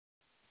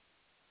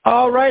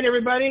All right,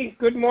 everybody.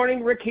 Good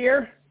morning. Rick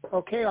here.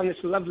 Okay, on this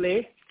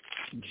lovely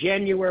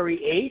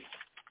January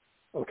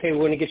 8th. Okay, we're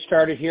going to get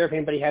started here. If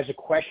anybody has a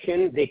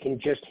question, they can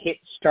just hit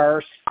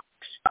star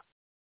 6.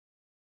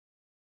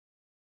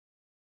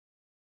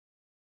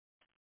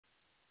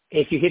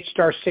 If you hit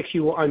star 6,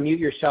 you will unmute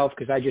yourself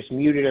because I just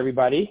muted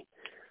everybody.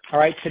 All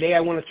right, today I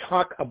want to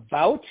talk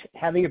about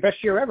having your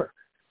best year ever.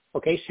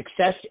 Okay,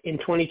 success in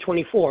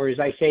 2024. As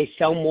I say,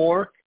 sell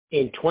more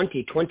in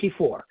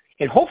 2024.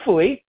 And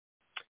hopefully,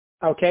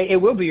 okay, it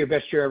will be your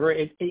best year ever.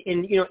 And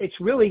it's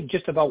really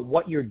just about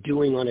what you're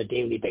doing on a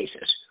daily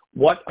basis.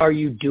 What are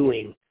you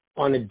doing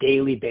on a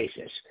daily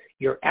basis?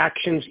 Your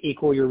actions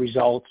equal your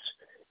results.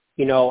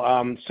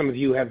 Some of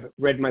you have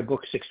read my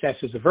book, Success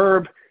is a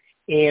Verb,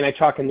 and I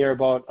talk in there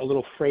about a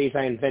little phrase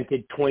I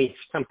invented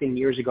 20-something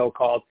years ago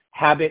called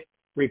habit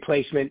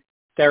replacement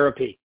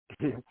therapy.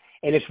 And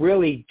it's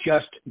really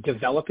just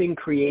developing,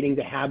 creating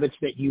the habits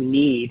that you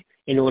need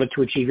in order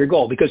to achieve your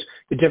goal. Because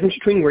the difference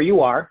between where you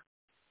are,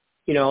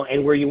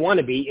 and where you want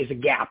to be is a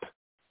gap.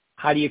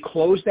 How do you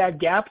close that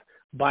gap?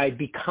 By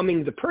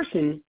becoming the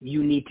person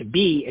you need to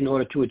be in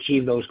order to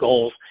achieve those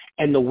goals.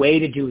 And the way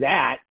to do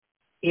that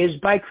is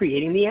by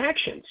creating the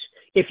actions.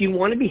 If you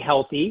want to be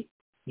healthy,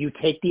 you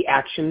take the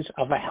actions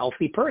of a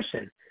healthy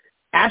person.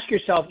 Ask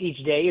yourself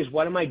each day is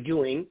what am I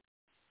doing,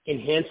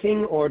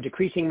 enhancing or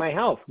decreasing my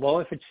health?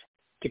 Well, if it's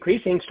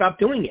decreasing, stop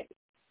doing it.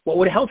 What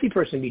would a healthy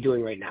person be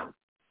doing right now?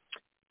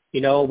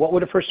 What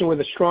would a person with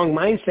a strong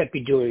mindset be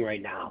doing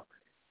right now?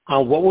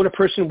 What would a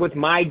person with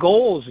my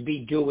goals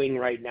be doing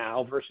right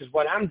now versus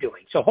what I'm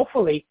doing? So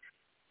hopefully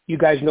you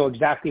guys know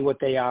exactly what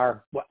they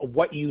are,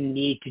 what you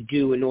need to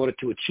do in order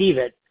to achieve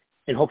it,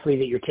 and hopefully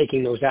that you're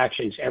taking those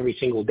actions every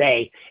single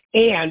day.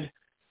 And,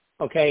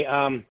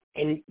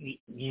 and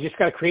you just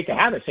got to create the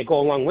habits that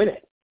go along with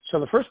it. So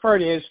the first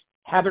part is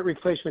habit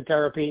replacement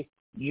therapy.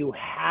 You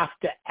have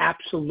to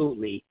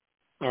absolutely,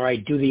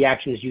 do the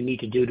actions you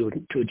need to do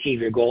to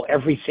achieve your goal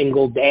every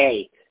single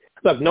day.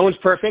 Look, no one's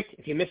perfect.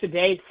 If you miss a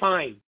day,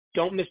 fine.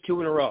 Don't miss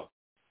 2 in a row,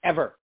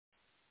 ever.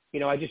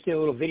 I just did a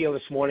little video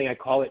this morning. I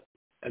call it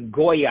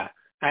Goya.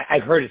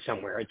 I've heard it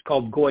somewhere. It's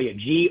called Goya,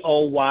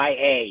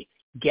 Goya.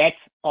 Get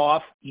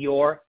off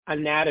your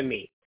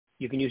anatomy.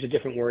 You can use a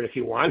different word if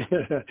you want,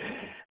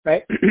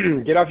 right?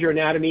 Get off your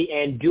anatomy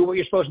and do what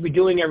you're supposed to be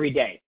doing every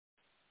day.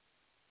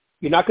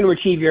 You're not going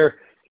to achieve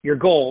your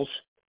goals,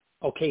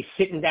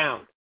 sitting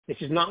down. This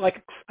is not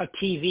like a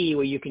TV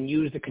where you can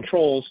use the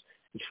controls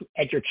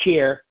at your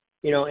chair,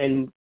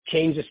 and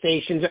change the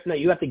stations. No,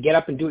 you have to get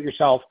up and do it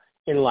yourself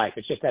in life.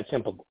 It's just that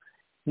simple.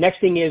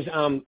 Next thing is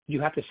you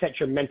have to set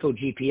your mental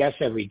GPS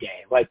every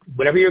day. Like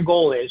whatever your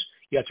goal is,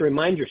 you have to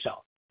remind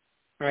yourself.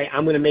 All right,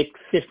 I'm going to make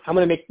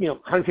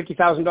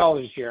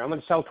 $150,000 this year. I'm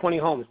going to sell 20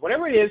 homes.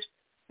 Whatever it is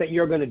that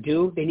you're going to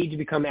do, they need to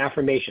become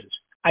affirmations.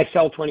 I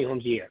sell 20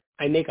 homes a year.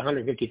 I make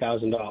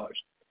 $150,000.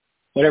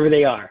 Whatever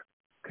they are.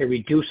 Okay,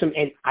 reduce them.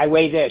 And I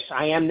weigh this.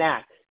 I am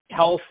that.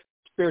 Health,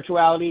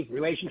 spirituality,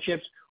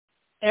 relationships.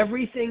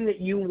 Everything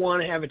that you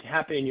want to have it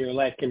happen in your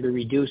life can be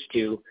reduced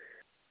to,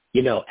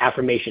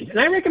 affirmations. And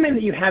I recommend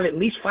that you have at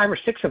least 5 or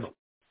 6 of them.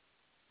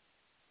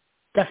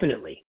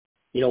 Definitely.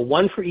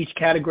 One for each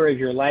category of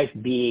your life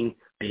being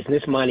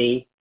business,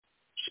 money,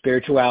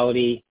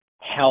 spirituality,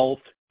 health,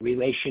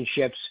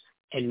 relationships,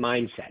 and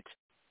mindset.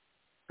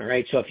 All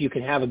right. So if you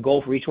can have a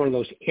goal for each one of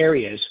those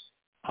areas,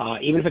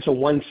 even if it's a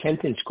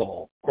 1-sentence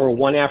goal or a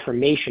 1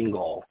 affirmation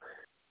goal,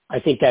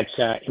 I think that's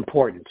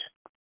important.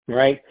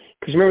 Right?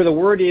 Because remember, the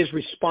word is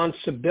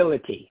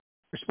responsibility.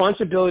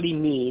 Responsibility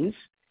means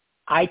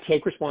I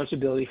take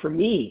responsibility for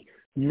me.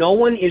 No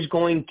one is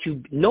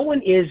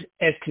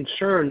as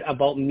concerned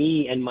about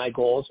me and my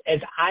goals as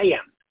I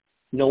am.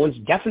 No one's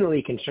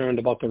definitely concerned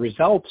about the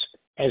results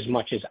as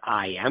much as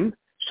I am.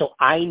 So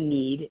I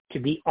need to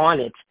be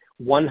on it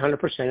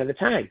 100% of the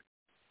time.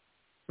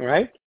 All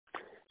right?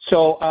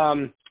 So,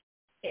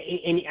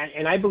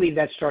 and I believe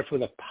that starts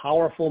with a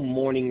powerful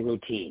morning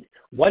routine.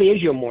 What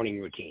is your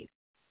morning routine?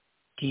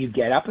 Do you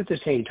get up at the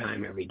same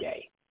time every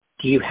day?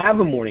 Do you have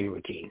a morning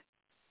routine?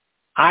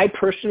 I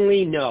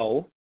personally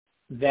know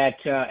that,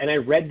 and I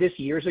read this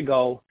years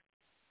ago.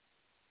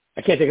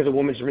 I can't think of the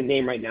woman's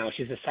name right now.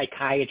 She's a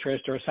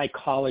psychiatrist or a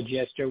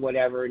psychologist or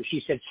whatever. And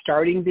she said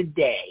starting the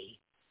day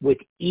with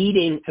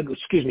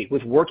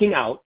with working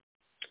out,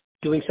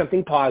 doing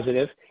something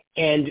positive,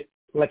 and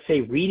let's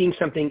say reading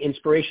something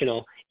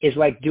inspirational is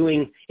like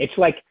it's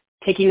like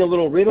taking a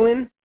little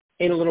Ritalin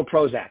and a little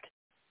Prozac.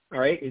 All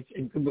right,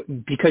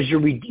 because you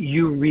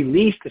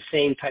release the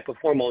same type of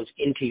hormones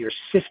into your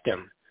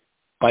system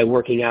by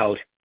working out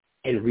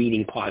and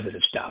reading positive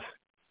stuff.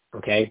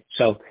 Okay,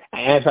 so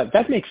I thought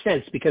that makes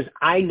sense because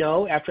I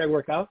know after I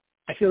work out,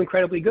 I feel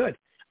incredibly good.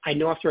 I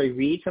know after I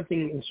read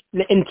something,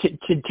 and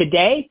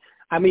today,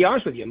 I'm going to be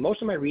honest with you,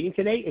 most of my reading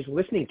today is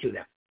listening to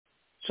them.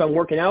 So I'm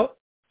working out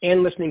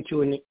and listening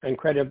to an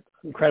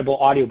incredible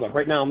audiobook.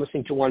 Right now I'm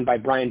listening to one by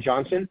Brian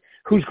Johnson,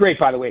 who's great,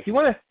 by the way. If you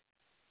want to,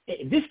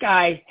 this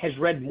guy has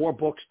read more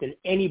books than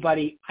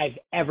anybody I've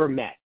ever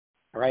met,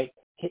 all right?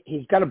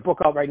 He's got a book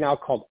out right now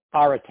called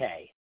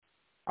Arete,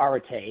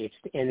 arete.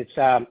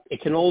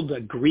 It's an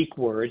old Greek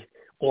word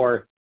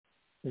or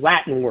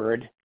Latin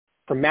word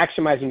for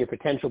maximizing your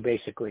potential,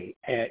 basically.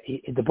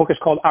 The book is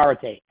called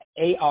Arete,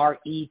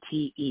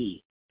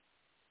 Arete.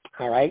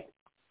 All right?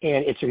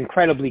 And it's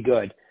incredibly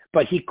good.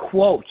 But he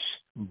quotes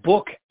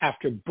book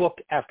after book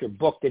after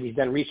book that he's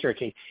done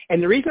researching.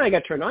 And the reason I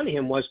got turned on to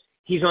him was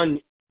he's on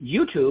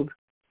YouTube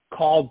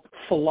called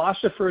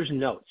Philosopher's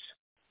Notes.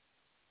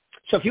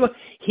 So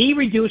he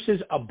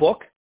reduces a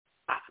book.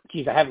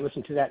 Geez, I haven't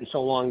listened to that in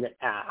so long that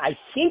I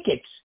think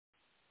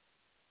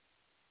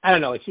I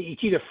don't know, it's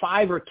either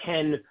 5 or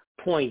 10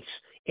 points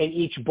in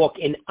each book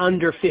in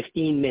under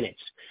 15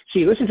 minutes. So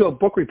you listen to a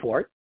book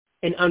report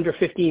in under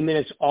 15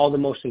 minutes, all the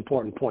most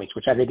important points,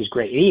 which I think is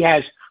great. And he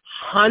has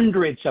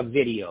hundreds of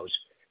videos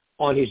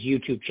on his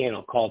YouTube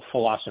channel called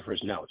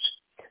Philosopher's Notes.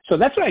 So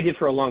that's what I did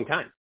for a long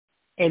time.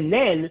 And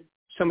then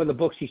some of the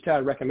books he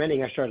started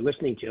recommending, I started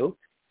listening to,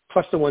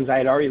 plus the ones I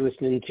had already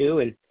listened to.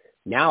 And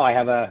now I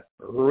have a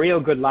real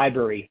good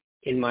library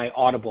in my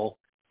Audible.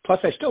 Plus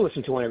I still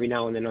listen to one every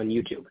now and then on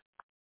YouTube.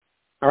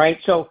 All right.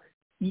 So,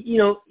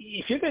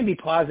 if you're going to be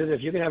positive,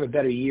 if you're going to have a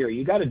better year,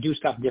 you got to do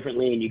stuff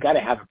differently, and you got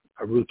to have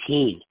a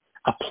routine,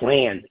 a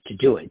plan to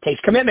do it. It takes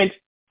commitment.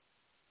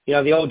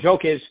 The old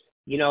joke is,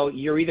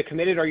 you're either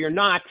committed or you're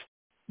not.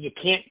 You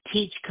can't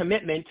teach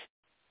commitment.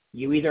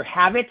 You either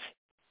have it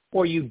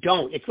or you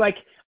don't. It's like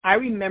I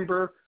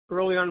remember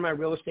early on in my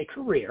real estate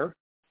career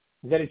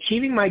that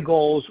achieving my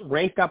goals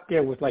ranked up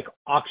there with like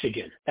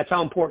oxygen. That's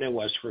how important it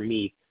was for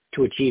me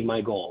to achieve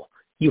my goal.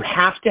 Your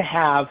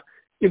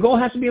goal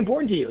has to be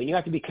important to you, and you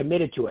have to be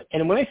committed to it.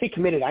 And when I say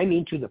committed, I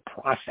mean to the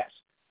process.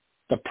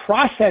 The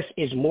process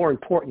is more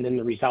important than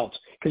the results,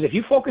 because if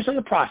you focus on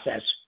the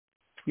process,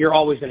 you're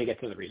always going to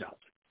get to the result.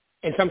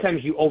 And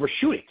sometimes you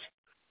overshoot it,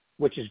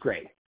 which is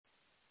great.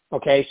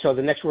 Okay, so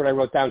the next word I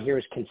wrote down here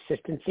is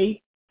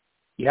consistency.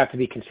 You have to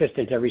be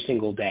consistent every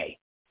single day.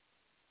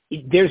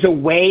 There's a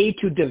way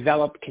to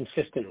develop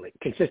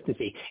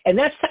consistency, and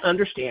that's to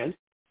understand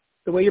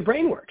the way your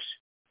brain works.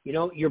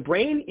 Your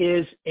brain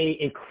is an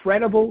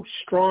incredible,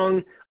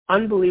 strong,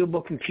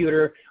 unbelievable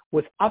computer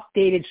with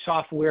updated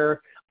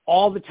software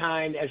all the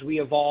time as we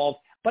evolve,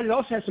 but it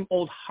also has some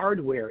old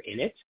hardware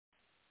in it.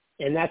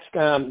 And that's,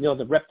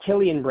 the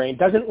reptilian brain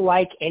doesn't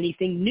like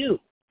anything new.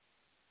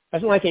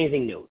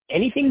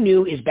 Anything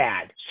new is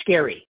bad,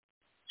 scary.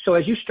 So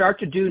as you start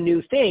to do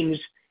new things,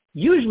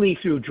 usually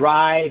through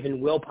drive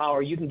and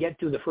willpower, you can get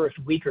through the first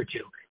week or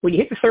two. When you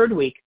hit the third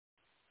week,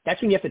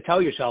 that's when you have to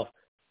tell yourself,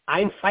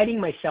 I'm fighting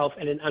myself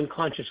at an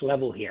unconscious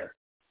level here,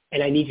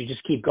 and I need to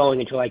just keep going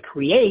until I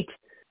create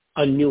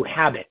a new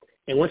habit.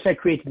 And once I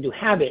create the new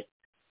habit,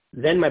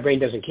 then my brain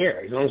doesn't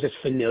care. As long as it's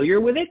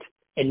familiar with it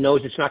and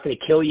knows it's not going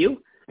to kill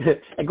you.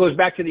 It goes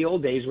back to the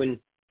old days when,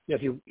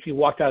 if you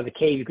walked out of the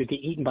cave, you could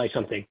get eaten by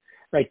something,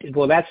 right?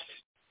 Well, that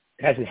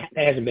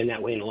hasn't been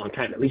that way in a long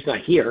time, at least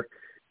not here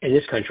in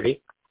this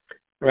country,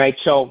 right?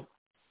 So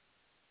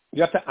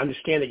you have to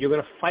understand that you're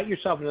going to fight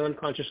yourself at an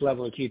unconscious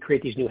level until you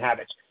create these new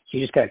habits. So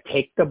you just got to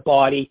take the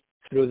body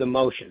through the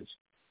motions.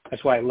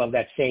 That's why I love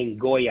that saying,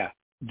 Goya,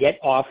 get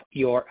off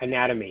your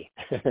anatomy.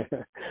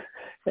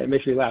 That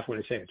makes me laugh when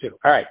I say it too.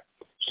 All right.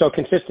 So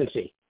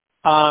consistency.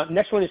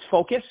 Next one is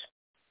focus.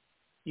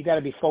 You got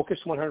to be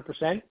focused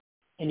 100%,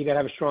 and you got to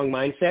have a strong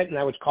mindset. And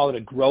I would call it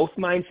a growth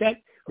mindset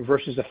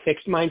versus a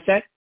fixed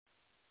mindset.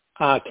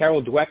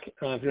 Carol Dweck,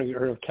 if you've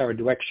heard of Carol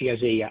Dweck, she has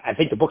I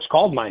think the book's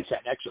called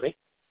Mindset, actually.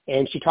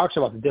 And she talks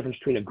about the difference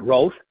between a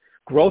growth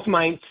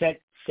mindset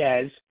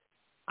says,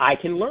 I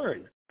can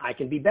learn. I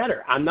can be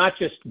better. I'm not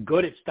just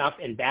good at stuff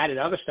and bad at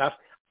other stuff.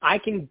 I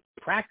can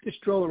practice,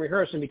 drill, and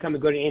rehearse and become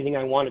good at anything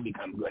I want to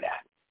become good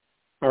at.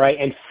 All right?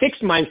 And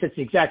fixed mindset's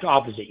the exact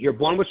opposite. You're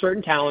born with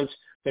certain talents.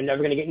 They're never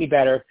going to get any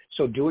better.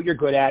 So do what you're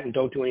good at and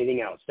don't do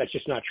anything else. That's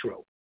just not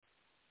true.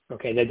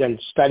 Okay? They've done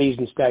studies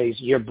and studies.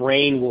 Your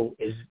brain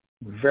is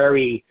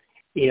very,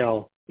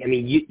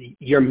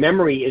 your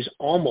memory is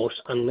almost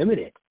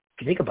unlimited.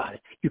 If you think about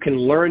it, you can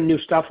learn new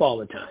stuff all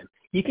the time.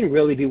 You can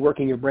really be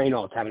working your brain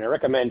all the time. And I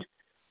recommend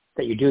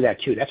that you do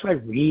that too. That's why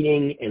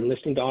reading and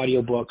listening to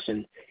audiobooks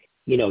and,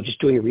 just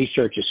doing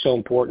research is so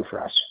important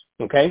for us.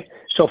 Okay?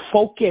 So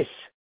focus.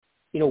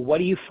 What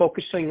are you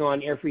focusing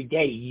on every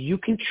day? You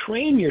can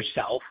train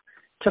yourself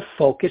to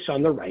focus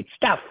on the right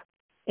stuff.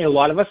 And a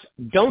lot of us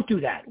don't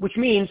do that, which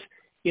means,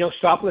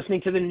 stop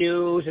listening to the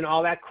news and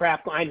all that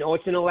crap. I know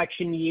it's an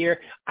election year.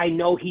 I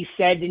know he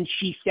said and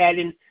she said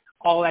and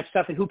all that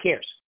stuff, and who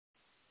cares?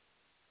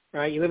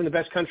 All right? You live in the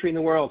best country in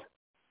the world.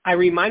 I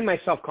remind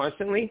myself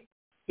constantly,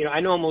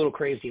 I know I'm a little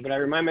crazy, but I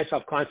remind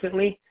myself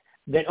constantly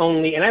that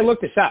and I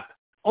looked this up,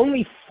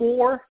 only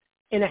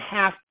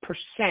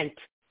 4.5%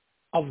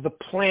 of the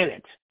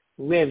planet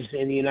lives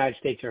in the United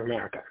States of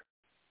America.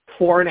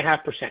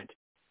 4.5%.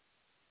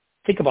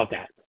 Think about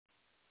that.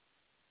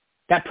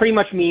 That pretty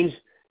much means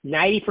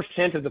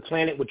 90% of the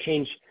planet would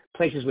change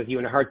places with you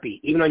in a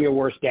heartbeat, even on your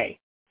worst day.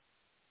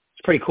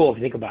 It's pretty cool if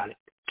you think about it.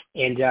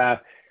 And,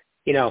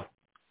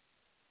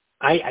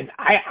 I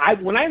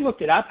when I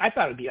looked it up, I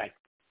thought it would be like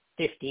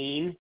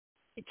 15.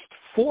 It's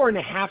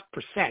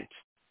 4.5%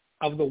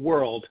 of the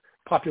world,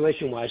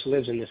 population-wise,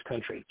 lives in this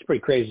country. It's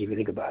pretty crazy if you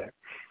think about it.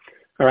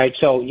 All right,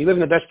 so you live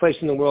in the best place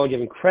in the world. You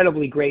have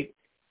incredibly great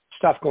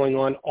stuff going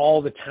on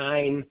all the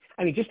time.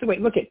 I mean, just the way,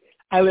 look at,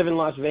 I live in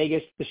Las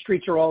Vegas. The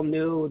streets are all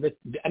new.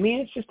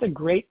 It's just a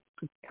great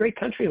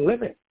country to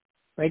live in,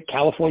 right?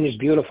 California's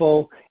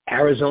beautiful.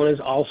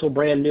 Arizona's also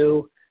brand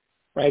new,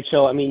 right?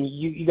 So, I mean,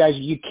 you guys,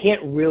 you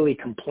can't really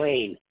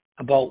complain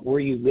about where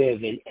you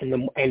live,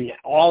 and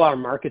all our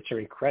markets are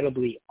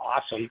incredibly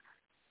awesome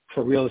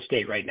for real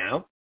estate right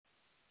now,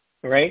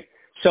 all right?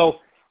 So,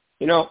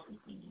 you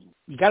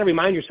got to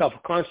remind yourself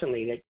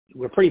constantly that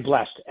we're pretty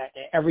blessed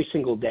every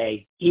single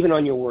day, even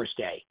on your worst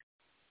day.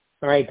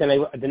 All right, then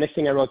the next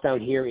thing I wrote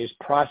down here is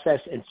process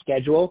and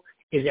schedule.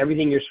 Is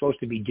everything you're supposed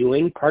to be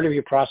doing part of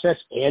your process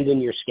and in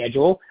your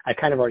schedule? I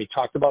kind of already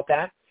talked about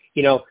that.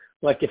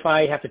 Like if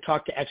I have to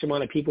talk to X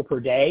amount of people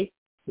per day,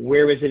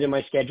 where is it in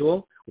my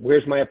schedule?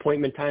 Where's my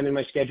appointment time in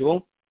my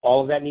schedule?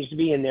 All of that needs to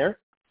be in there.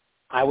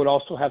 I would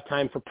also have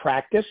time for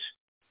practice.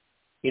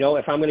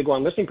 If I'm going to go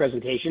on listing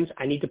presentations,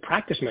 I need to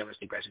practice my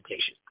listing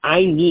presentation.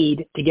 I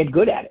need to get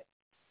good at it.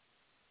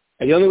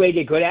 And the only way to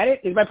get good at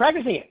it is by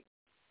practicing it.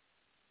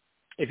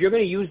 If you're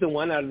going to use the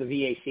one out of the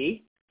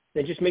VAC,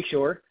 then just make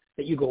sure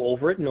that you go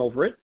over it and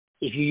over it.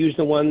 If you use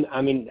the one,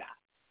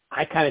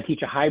 I kind of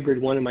teach a hybrid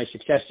one in my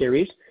success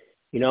series.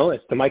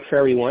 It's the Mike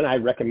Ferry one. I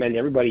recommend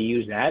everybody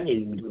use that.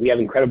 And we have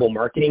incredible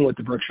marketing with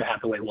the Berkshire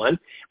Hathaway one.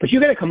 But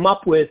you're going to come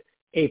up with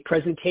a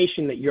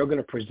presentation that you're going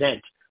to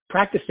present.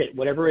 Practice it,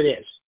 whatever it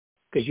is,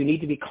 because you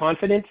need to be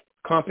confident,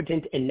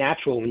 competent, and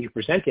natural when you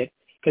present it,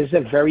 because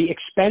it's a very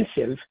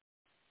expensive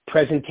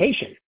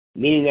presentation,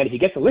 meaning that if you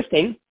get the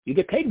listing, you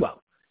get paid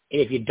well. And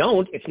if you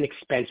don't, it's an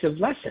expensive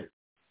lesson,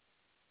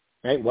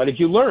 right? What did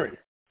you learn?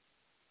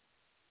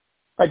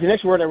 All right, the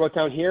next word I wrote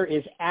down here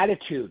is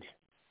attitude.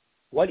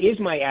 What is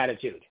my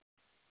attitude?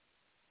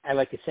 I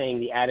like the saying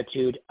the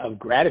attitude of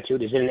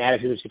gratitude. Is it an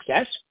attitude of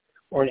success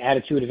or an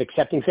attitude of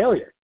accepting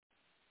failure?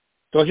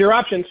 Those are your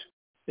options.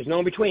 There's no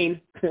in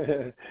between.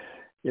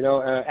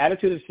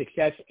 Attitude of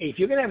success. If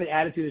you're going to have an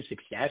attitude of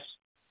success,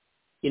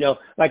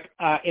 like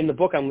in the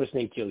book I'm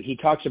listening to, he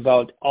talks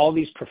about all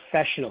these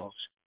professionals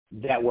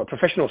that were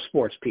professional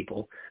sports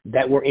people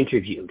that were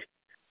interviewed.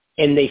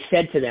 And they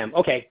said to them,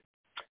 okay,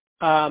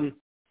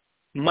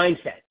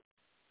 mindset.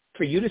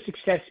 For you to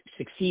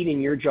succeed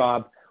in your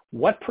job,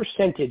 what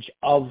percentage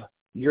of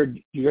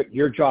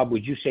your job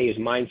would you say is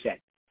mindset?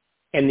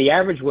 And the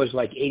average was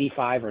like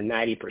 85 or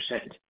 90%.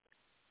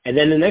 And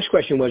then the next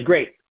question was,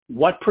 great,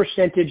 what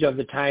percentage of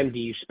the time do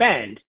you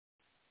spend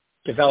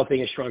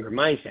developing a stronger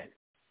mindset?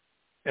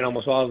 And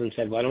almost all of them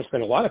said, well, I don't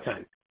spend a lot of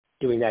time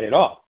doing that at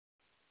all,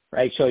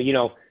 right? So,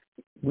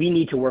 we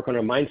need to work on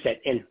our mindset.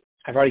 And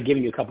I've already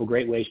given you a couple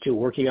great ways too.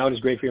 Working out is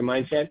great for your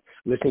mindset.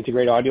 Listening to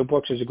great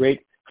audiobooks is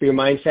great for your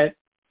mindset.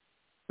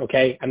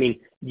 Okay?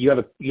 You have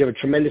a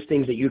tremendous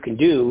things that you can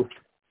do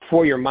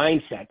for your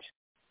mindset.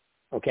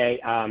 Okay?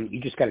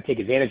 You just got to take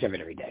advantage of it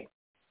every day.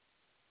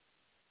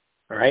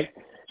 All right?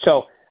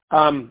 So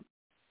then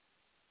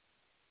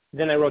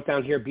I wrote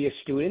down here, be a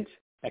student.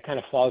 That kind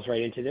of falls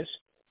right into this.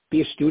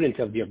 Be a student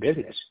of your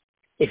business.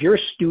 If you're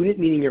a student,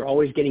 meaning you're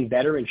always getting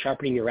better and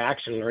sharpening your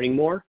axe and learning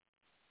more,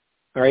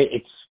 all right,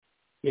 it's,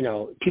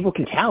 people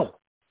can tell.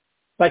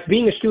 Like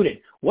being a student,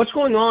 what's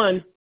going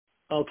on,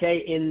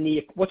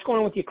 okay, what's going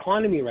on with the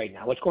economy right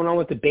now? What's going on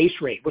with the base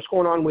rate? What's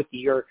going on with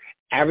your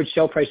average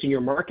sale price in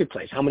your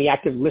marketplace? How many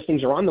active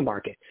listings are on the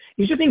market?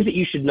 These are things that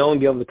you should know and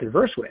be able to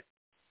converse with.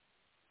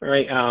 All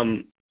right,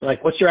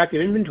 like what's your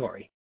active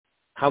inventory?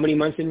 How many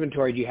months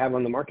inventory do you have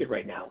on the market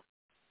right now?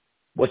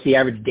 What's the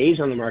average days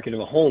on the market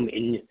of a home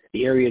in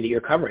the area that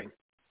you're covering?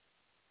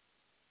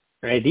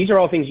 All right, these are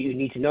all things you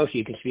need to know so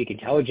you can speak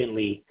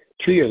intelligently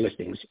to your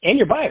listings and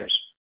your buyers.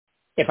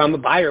 If I'm a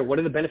buyer, what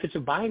are the benefits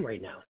of buying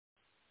right now?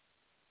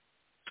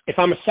 If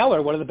I'm a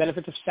seller, what are the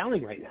benefits of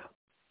selling right now?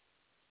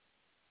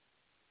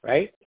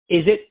 Right?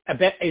 Is it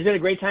a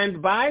great time to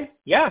buy?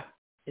 Yeah.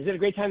 Is it a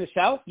great time to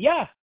sell?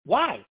 Yeah.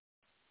 Why?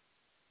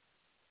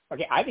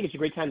 Okay, I think it's a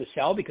great time to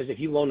sell because if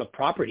you own a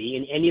property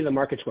in any of the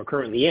markets we're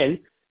currently in,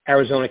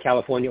 Arizona,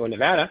 California, or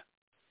Nevada,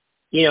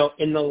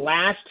 in the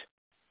last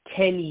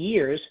 10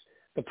 years,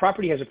 the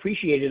property has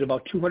appreciated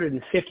about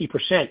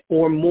 250%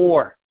 or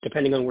more,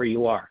 depending on where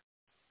you are.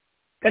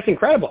 That's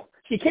incredible.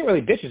 So you can't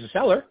really bitch as a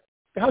seller.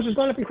 The house has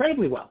gone up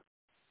incredibly well,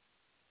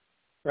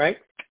 right?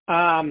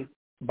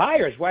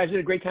 Buyers, why is it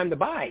a great time to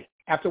buy?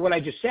 After what I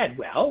just said,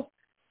 well,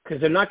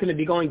 because they're not going to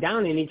be going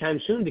down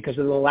anytime soon because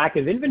of the lack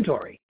of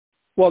inventory.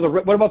 Well,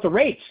 what about the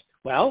rates?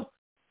 Well,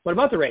 what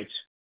about the rates?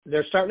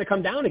 They're starting to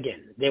come down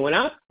again. They went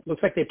up.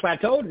 Looks like they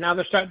plateaued. Now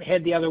they're starting to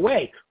head the other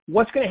way.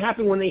 What's going to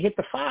happen when they hit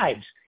the fives?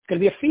 It's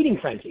going to be a feeding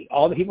frenzy.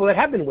 All the people that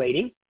have been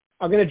waiting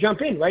are going to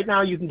jump in. Right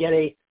now you can get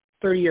a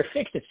 30-year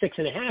fixed at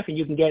 6.5, and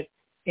you can get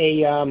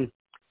a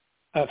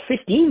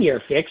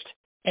 15-year fixed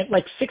at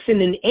like 6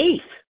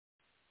 1/8.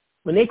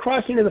 When they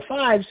cross into the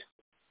fives,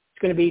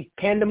 it's going to be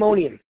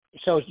pandemonium.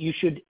 So you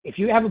should, if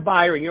you have a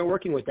buyer and you're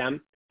working with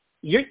them,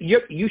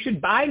 you should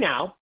buy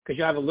now because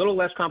you have a little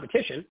less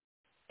competition,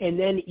 and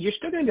then you're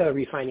still going to be able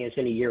to refinance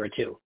in a year or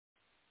two.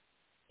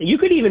 And you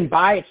could even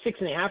buy at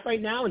 6.5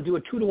 right now and do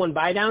a 2-to-1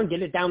 buy down,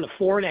 get it down to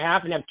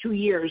 4.5, and have 2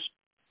 years,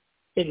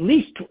 at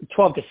least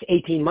 12 to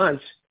 18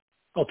 months,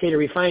 okay, to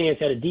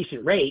refinance at a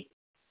decent rate.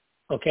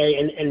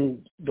 Okay,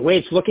 and the way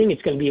it's looking,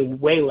 it's going to be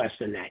way less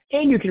than that.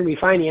 And you can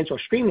refinance or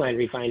streamline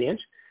refinance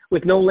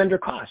with no lender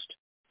cost.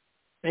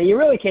 And you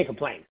really can't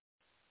complain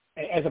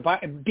as a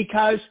buyer,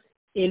 because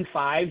in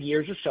 5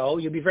 years or so,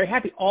 you'll be very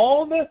happy.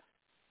 All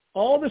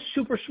the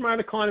super smart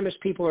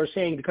economist people are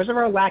saying, because of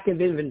our lack of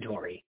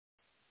inventory,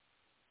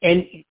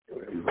 and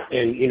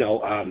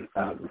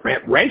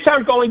rents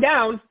aren't going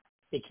down,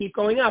 they keep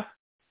going up.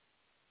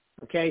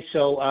 Okay,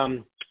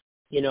 so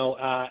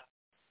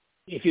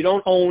if you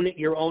don't own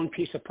your own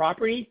piece of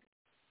property,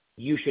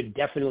 you should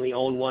definitely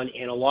own one.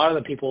 And a lot of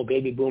the people,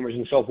 baby boomers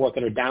and so forth,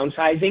 that are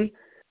downsizing,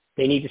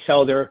 they need to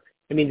sell their,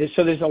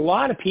 so there's a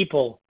lot of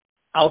people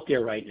out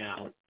there right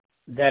now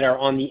that are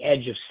on the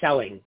edge of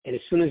selling. And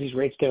as soon as these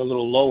rates get a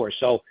little lower.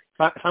 So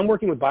if I'm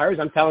working with buyers,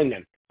 I'm telling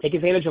them, take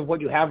advantage of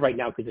what you have right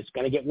now, because it's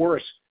going to get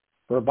worse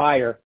for a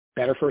buyer,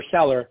 better for a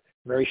seller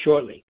very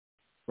shortly.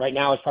 Right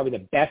now it's probably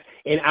the best.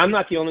 And I'm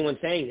not the only one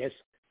saying this.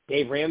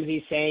 Dave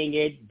Ramsey's saying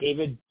it.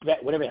 David,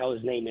 whatever the hell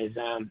his name is,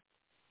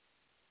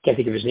 can't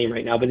think of his name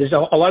right now. But there's a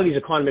lot of these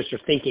economists are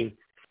saying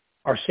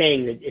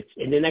that it's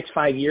in the next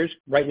 5 years.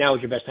 Right now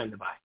is your best time to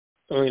buy.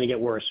 It's only going to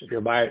get worse if you're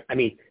a buyer.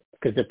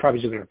 Because the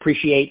properties are going to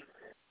appreciate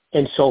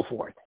and so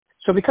forth.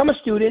 So become a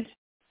student.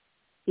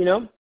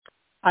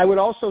 I would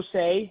also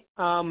say,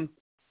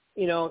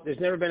 there's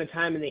never been a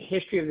time in the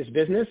history of this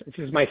business.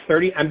 This is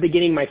I'm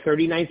beginning my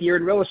 39th year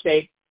in real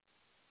estate.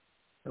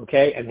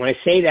 Okay, and when I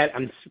say that,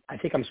 I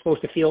think I'm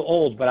supposed to feel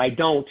old, but I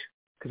don't,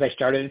 because I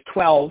started at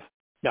 12.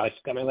 No, I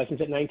got my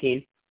license at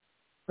 19.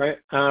 Right,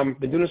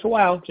 been doing this a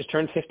while. Just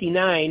turned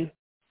 59.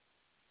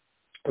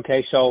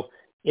 Okay, so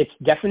it's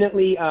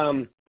definitely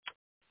an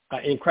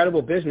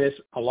incredible business.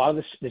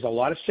 There's a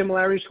lot of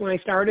similarities to when I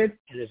started,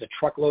 and there's a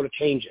truckload of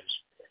changes.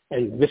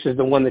 And this is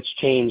the one that's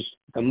changed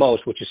the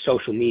most, which is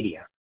social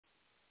media.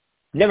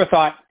 Never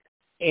thought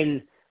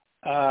in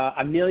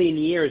a million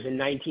years in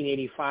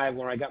 1985,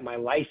 when I got my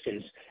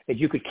license, that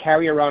you could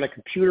carry around a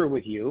computer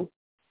with you,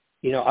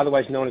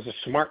 otherwise known as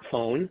a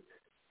smartphone,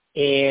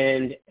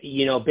 and,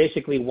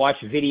 basically watch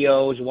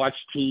videos, watch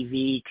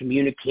TV,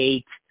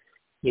 communicate,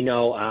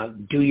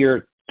 do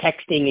your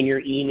texting and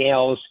your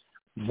emails,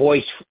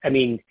 voice.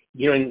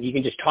 You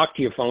can just talk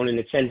to your phone and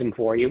it sends them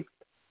for you.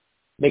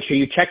 Make sure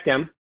you check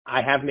them.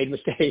 I have made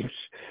mistakes.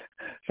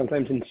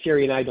 Sometimes in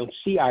Siri and I don't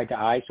see eye to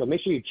eye, so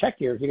make sure you check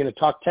if you're going to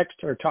talk text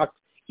or talk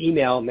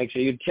email, make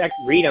sure you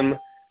read them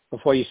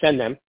before you send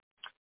them.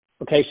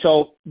 Okay,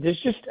 so there's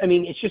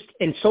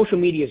and social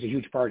media is a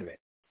huge part of it.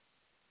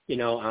 In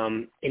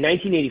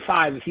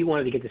 1985, if you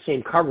wanted to get the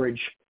same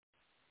coverage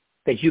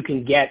that you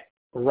can get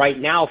right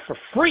now for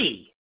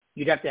free,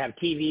 you'd have to have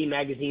TV,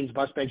 magazines,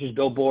 bus benches,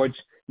 billboards,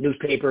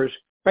 newspapers.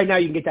 Right now,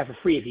 you can get that for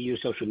free if you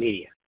use social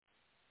media.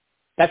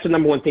 That's the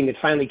number one thing that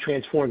finally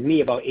transformed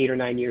me about 8 or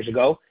 9 years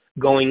ago,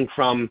 going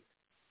from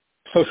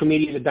social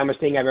media is the dumbest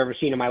thing I've ever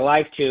seen in my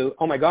life to,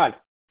 oh my God,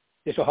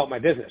 this will help my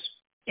business.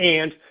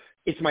 And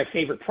it's my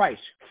favorite price,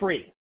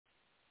 free.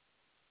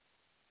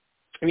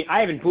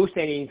 I haven't boosted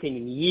anything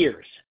in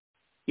years.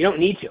 You don't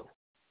need to.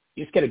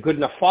 You just get a good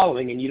enough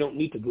following and you don't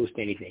need to boost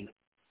anything.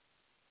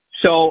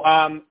 So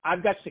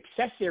I've got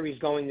success series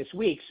going this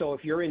week. So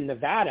if you're in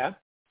Nevada,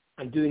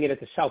 I'm doing it at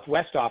the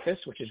Southwest office,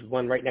 which is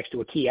one right next to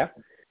IKEA.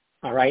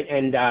 All right.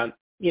 And,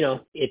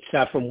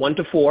 it's from 1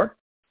 to 4.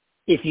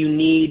 If you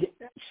need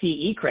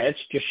CE credits,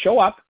 just show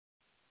up.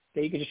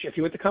 So you can if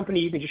you're with the company,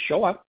 you can just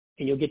show up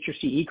and you'll get your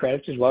CE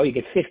credits as well. You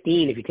get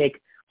 15 if you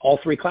take all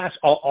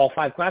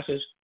 5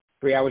 classes,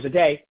 3 hours a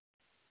day.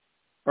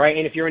 All right.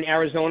 And if you're in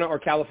Arizona or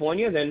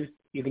California, then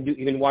you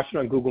can watch it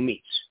on Google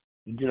Meets.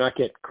 You do not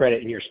get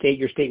credit in your state.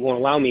 Your state won't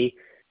allow me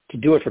to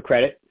do it for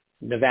credit.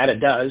 Nevada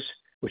does,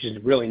 which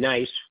is really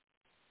nice.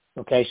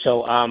 Okay.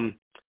 So, and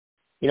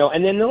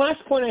then the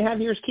last point I have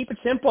here is keep it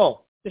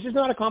simple. This is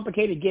not a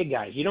complicated gig,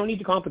 guys. You don't need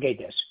to complicate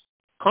this.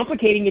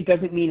 Complicating it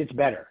doesn't mean it's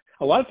better.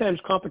 A lot of times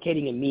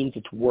complicating it means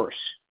it's worse.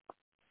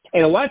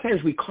 And a lot of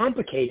times we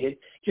complicate it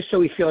just so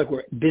we feel like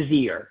we're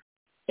busier.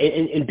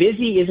 And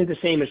busy isn't the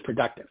same as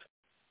productive.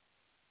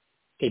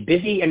 Okay,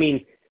 busy,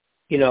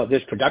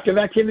 there's productive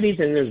activities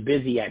and there's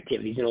busy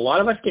activities. And a lot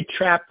of us get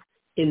trapped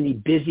in the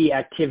busy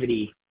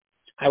activity.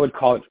 I would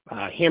call it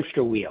a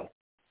hamster wheel,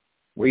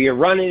 where you're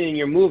running and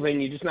you're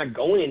moving, you're just not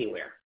going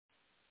anywhere.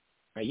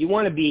 Right? You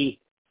want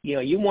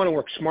to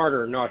work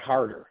smarter, not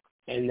harder.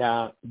 And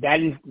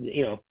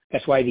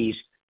that's why these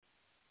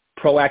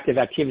proactive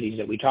activities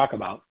that we talk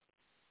about,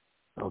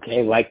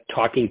 okay, like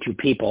talking to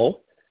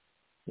people,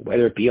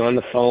 whether it be on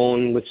the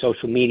phone, with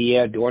social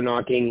media, door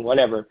knocking,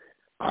 whatever,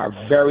 are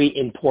very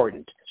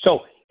important.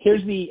 So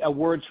here's the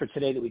words for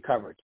today that we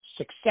covered.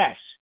 Success,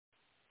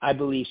 I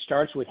believe,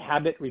 starts with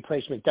habit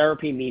replacement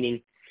therapy,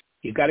 meaning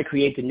you've got to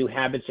create the new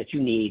habits that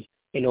you need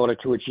in order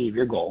to achieve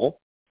your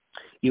goal.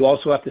 You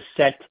also have to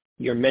set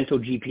your mental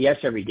GPS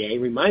every day.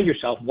 Remind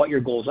yourself what your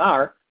goals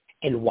are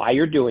and why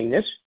you're doing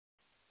this.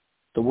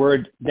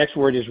 Next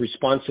word is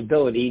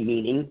responsibility,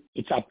 meaning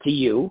it's up to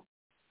you.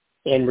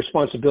 And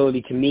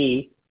responsibility to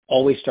me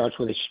always starts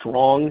with a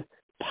strong,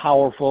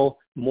 powerful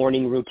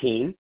morning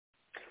routine.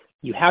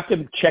 You have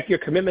to check your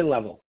commitment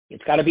level.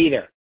 It's got to be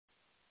there.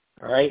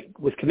 All right?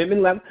 With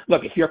commitment level,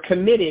 look, if you're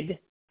committed,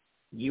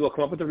 you will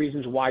come up with the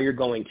reasons why you're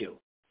going to.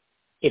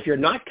 If you're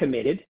not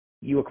committed,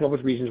 you will come up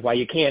with reasons why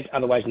you can't,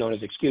 otherwise known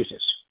as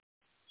excuses.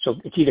 So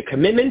it's either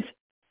commitment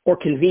or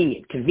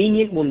convenient.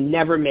 Convenient will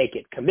never make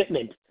it.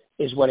 Commitment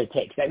is what it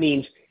takes. That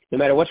means no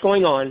matter what's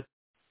going on,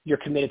 you're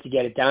committed to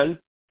get it done,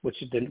 which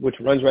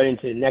runs right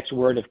into the next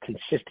word of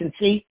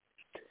consistency.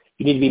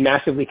 You need to be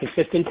massively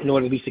consistent in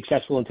order to be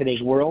successful in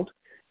today's world.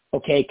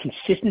 Okay,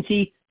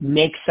 consistency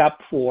makes up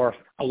for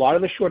a lot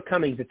of the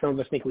shortcomings that some of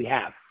us think we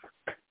have.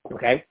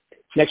 Okay,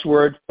 next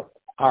word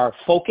are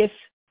focus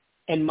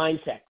and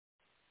mindset.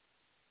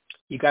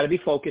 You got to be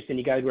focused and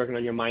you got to be working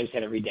on your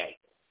mindset every day.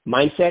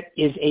 Mindset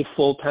is a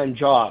full-time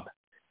job,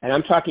 and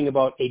I'm talking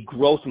about a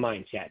growth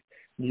mindset,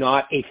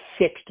 not a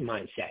fixed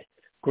mindset.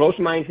 Growth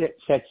mindset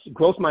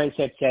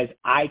says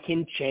I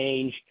can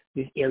change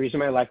these areas of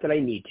my life that I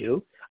need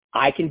to.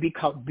 I can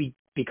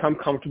become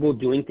comfortable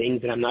doing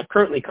things that I'm not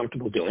currently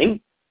comfortable doing.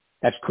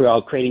 That's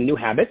called creating new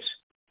habits.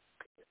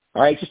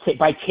 All right, just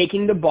by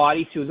taking the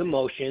body through the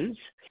motions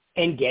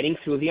and getting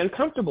through the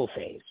uncomfortable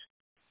phase.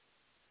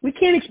 We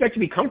can't expect to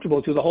be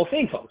comfortable through the whole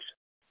thing, folks.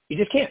 You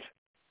just can't.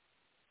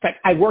 In fact,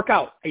 I work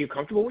out. Are you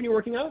comfortable when you're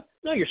working out?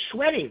 No, you're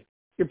sweating.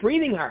 You're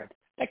breathing hard.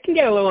 That can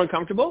get a little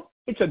uncomfortable.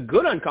 It's a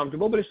good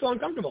uncomfortable, but it's still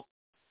uncomfortable.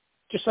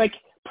 Just like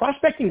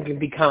prospecting can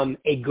become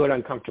a good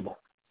uncomfortable.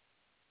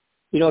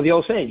 You know the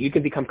old saying, you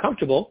can become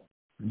comfortable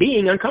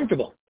being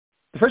uncomfortable.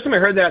 The first time I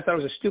heard that, I thought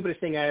it was the stupidest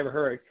thing I ever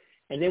heard.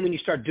 And then when you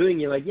start doing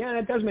it, you're like, yeah,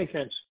 that does make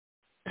sense.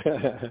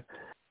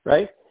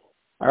 Right?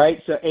 All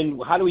right. So,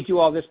 and how do we do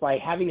all this? By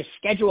having a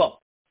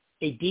schedule,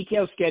 a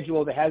detailed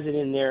schedule that has it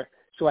in there.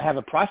 So I have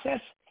a process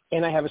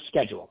and I have a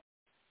schedule.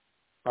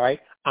 All right.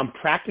 I'm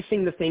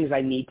practicing the things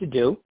I need to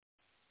do.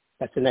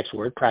 That's the next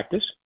word,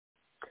 practice.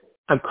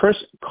 I'm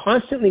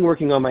constantly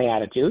working on my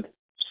attitude,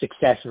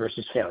 success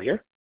versus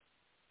failure.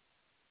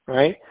 All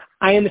right.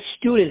 I am a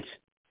student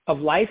of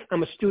life.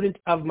 I'm a student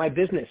of my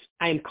business.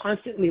 I am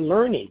constantly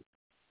learning.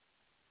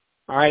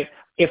 All right.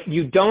 If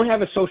you don't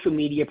have a social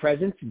media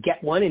presence,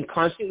 get one and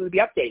constantly be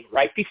updating.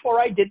 Right before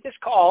I did this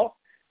call,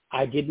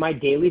 I did my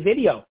daily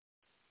video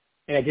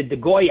and I did the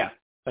Goya,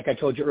 like I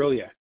told you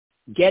earlier.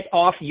 Get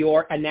off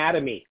your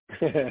anatomy.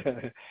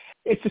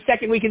 It's the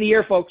second week of the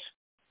year, folks.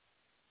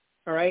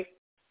 All right.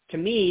 To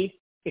me,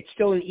 it's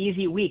still an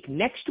easy week.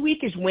 Next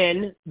week is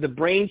when the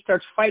brain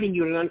starts fighting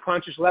you at an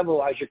unconscious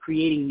level as you're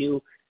creating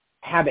new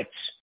habits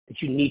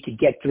that you need to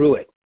get through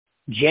it.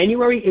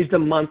 January is the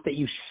month that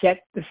you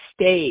set the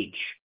stage.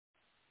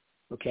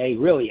 Okay,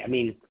 really. I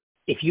mean,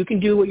 if you can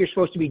do what you're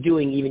supposed to be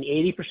doing even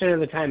 80% of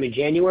the time in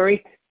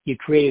January, you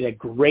created a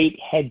great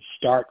head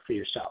start for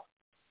yourself.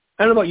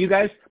 I don't know about you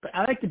guys, but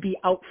I like to be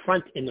out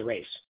front in the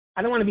race.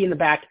 I don't want to be in the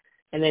back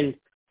and then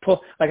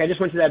pull. Like I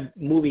just went to that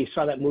movie,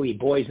 saw that movie,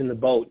 Boys in the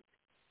Boat,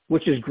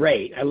 which is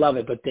great. I love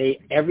it. But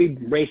every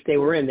race they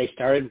were in, they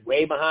started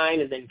way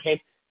behind and then came.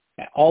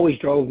 That always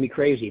drove me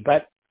crazy.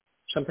 But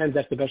sometimes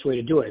that's the best way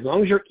to do it. As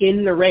long as you're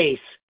in the race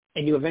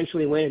and you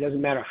eventually win, it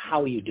doesn't matter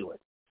how you do it.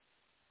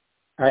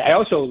 All right. I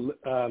also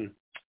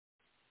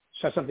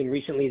saw something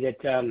recently that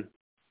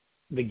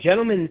the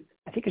gentleman,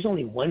 I think there's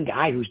only one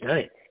guy who's done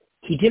it.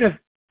 He did a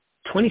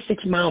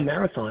 26-mile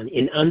marathon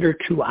in under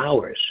 2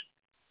 hours.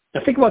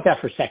 Now think about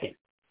that for a second.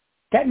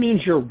 That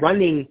means you're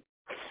running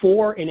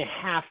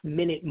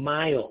 4.5-minute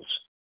miles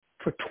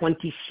for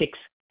 26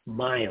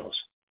 miles.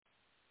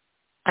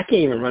 I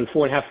can't even run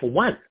 4.5 for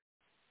one.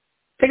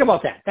 Think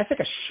about that. That's like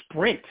a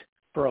sprint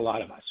for a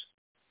lot of us.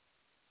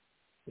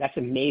 That's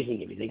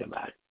amazing if you think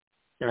about it.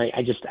 All right,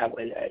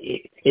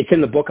 it's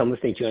in the book I'm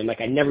listening to. I'm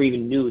like, I never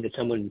even knew that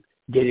someone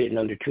did it in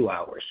under 2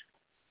 hours.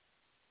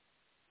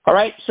 All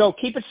right, so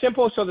keep it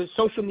simple. So the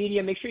social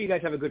media, make sure you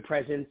guys have a good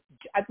presence.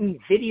 I mean,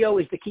 video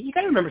is the key. You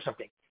got to remember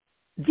something.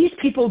 These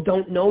people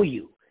don't know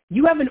you.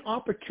 You have an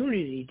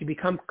opportunity to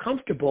become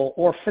comfortable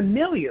or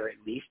familiar, at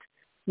least,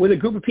 with a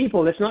group of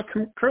people that's not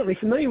currently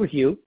familiar with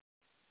you.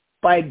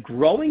 By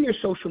growing your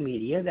social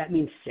media, that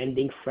means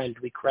sending friend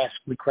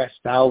requests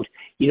out,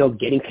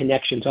 getting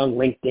connections on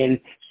LinkedIn,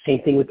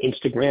 same thing with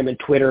Instagram and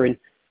Twitter, and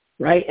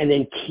right? And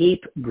then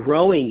keep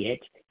growing it,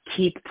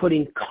 keep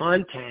putting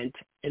content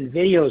and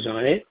videos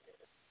on it.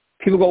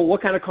 People go,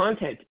 what kind of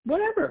content?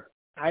 Whatever.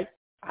 I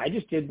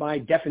just did my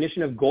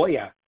definition of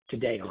Goya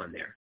today on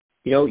there.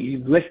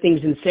 You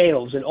listings and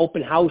sales and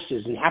open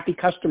houses and happy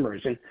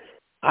customers, and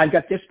I've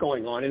got this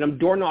going on, and I'm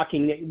door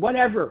knocking,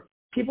 whatever.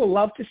 People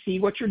love to see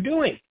what you're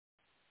doing.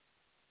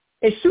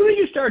 As soon as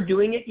you start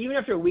doing it, even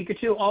after a week or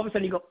two, all of a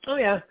sudden you go, oh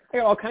yeah, I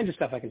got all kinds of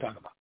stuff I can talk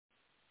about.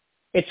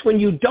 It's when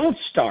you don't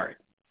start.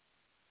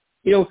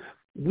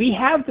 We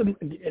have and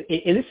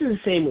this is the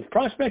same with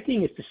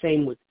prospecting. It's the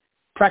same with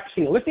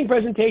practicing a listing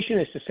presentation.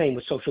 It's the same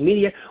with social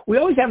media. We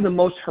always have the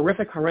most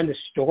horrendous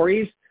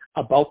stories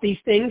about these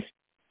things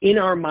in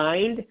our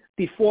mind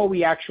before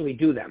we actually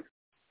do them.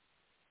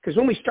 Because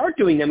when we start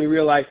doing them, we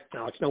realize,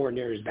 no, it's nowhere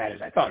near as bad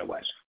as I thought it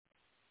was.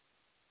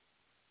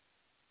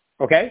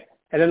 Okay?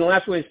 And then the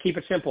last one is keep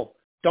it simple.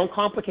 Don't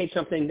complicate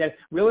something. That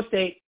real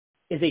estate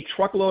is a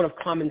truckload of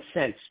common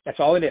sense. That's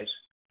all it is.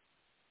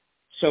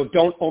 So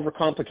don't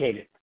overcomplicate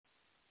it.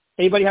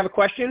 Anybody have a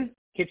question?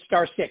 Hit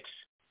 *6.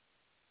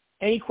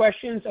 Any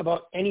questions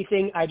about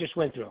anything I just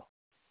went through?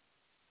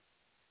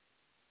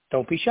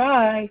 Don't be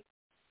shy.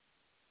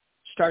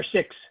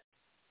 *6.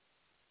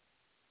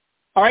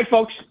 All right,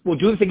 folks. We'll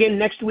do this again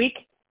next week.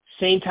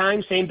 Same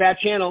time, same bat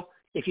channel.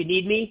 If you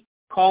need me,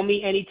 call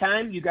me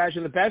anytime. You guys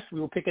are the best. We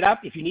will pick it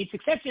up. If you need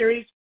Success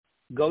Series,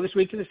 go this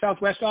week to the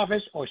Southwest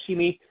office or see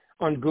me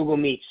on Google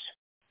Meets.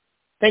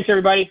 Thanks,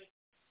 everybody.